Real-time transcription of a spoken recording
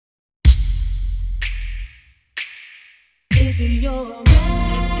you're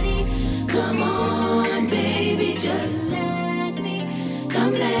ready, come on, baby, just let me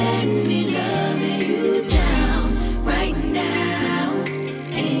love you down right now.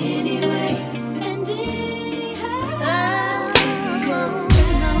 Anyway, and anyhow, if you're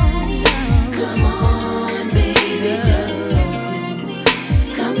ready, come on, baby, just let me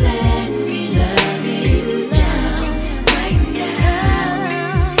love you down right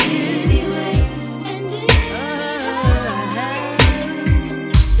now. Anyway, and anyhow,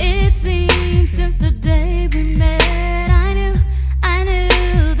 it seems since the day we met, I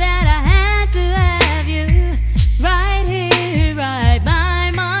knew that I had to have you right here, right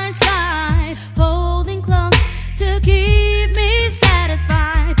by my side, holding close to keep me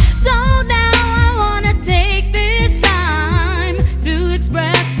satisfied. So now I wanna take this time to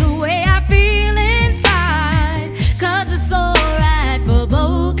express the way I feel inside, 'cause it's alright for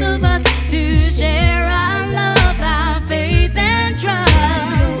both of us to share our love, our faith and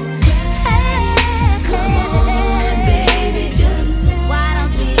trust. Hey, come on, baby, just why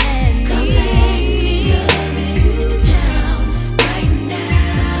don't you let me love you down right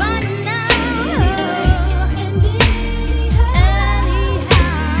now? Right now. And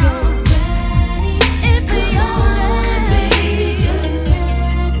anyhow, if you're ready, baby, just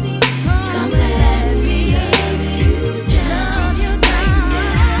let me love you down right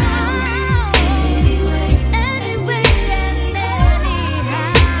now. Anyway, and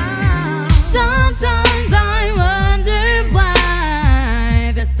anyhow, sometimes I wonder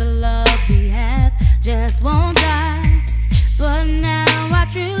why this the love we have just won't die. But now I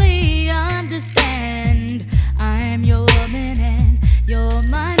truly understand. I'm your woman and you're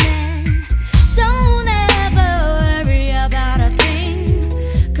my man. Don't ever worry about a thing,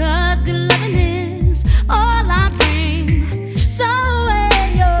 'cause good loving is all I bring. So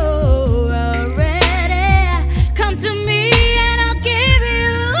when you're ready, come to me and I'll give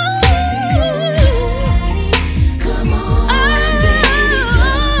you. Come on, baby,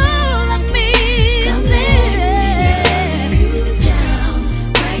 just let me love you down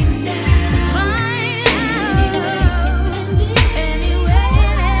right now. Anyway,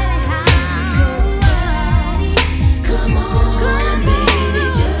 come on, baby,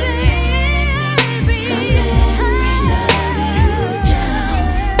 just let me love you down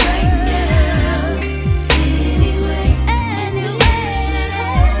right now. Anyway,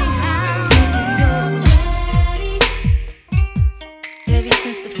 baby,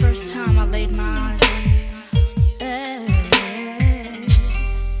 since the first time I laid my eyes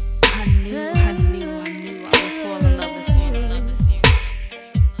on you, I knew I would fall in love with you.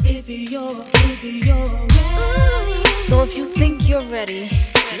 If you're ready, So if you think you're ready,